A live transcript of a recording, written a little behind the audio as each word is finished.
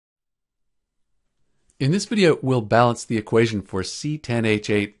In this video, we'll balance the equation for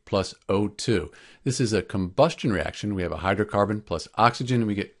C10H8 plus O2. This is a combustion reaction. We have a hydrocarbon plus oxygen, and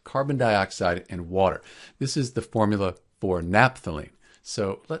we get carbon dioxide and water. This is the formula for naphthalene.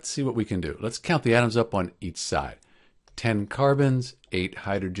 So let's see what we can do. Let's count the atoms up on each side. 10 carbons, 8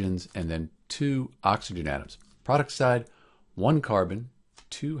 hydrogens, and then 2 oxygen atoms. Product side, 1 carbon,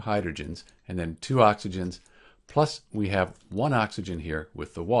 2 hydrogens, and then 2 oxygens, plus we have 1 oxygen here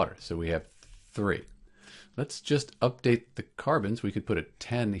with the water. So we have 3. Let's just update the carbons. We could put a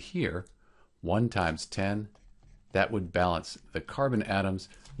 10 here. 1 times 10. That would balance the carbon atoms.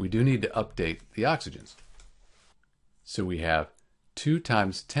 We do need to update the oxygens. So we have 2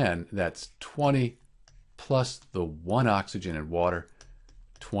 times 10. That's 20 plus the 1 oxygen and water,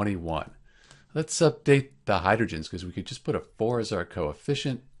 21. Let's update the hydrogens because we could just put a 4 as our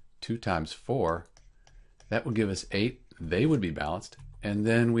coefficient. 2 times 4. That would give us 8. They would be balanced. And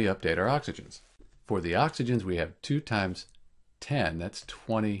then we update our oxygens. For the oxygens, we have 2 times 10. That's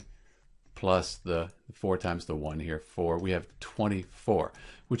 20 plus the 4 times the 1 here, 4. We have 24,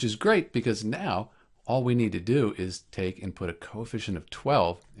 which is great because now all we need to do is take and put a coefficient of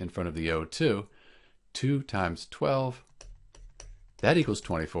 12 in front of the O2. 2 times 12, that equals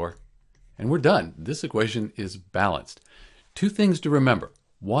 24. And we're done. This equation is balanced. 2 things to remember.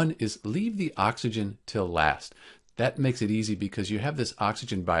 One is leave the oxygen till last. That makes it easy because you have this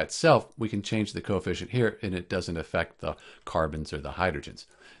oxygen by itself. We can change the coefficient here and it doesn't affect the carbons or the hydrogens.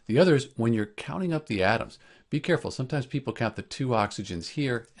 The other is when you're counting up the atoms, be careful. Sometimes people count the 2 oxygens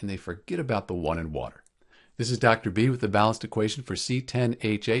here and they forget about the 1 in water. This is Dr. B with the balanced equation for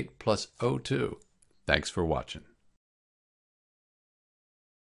C10H8 plus O2. Thanks for watching.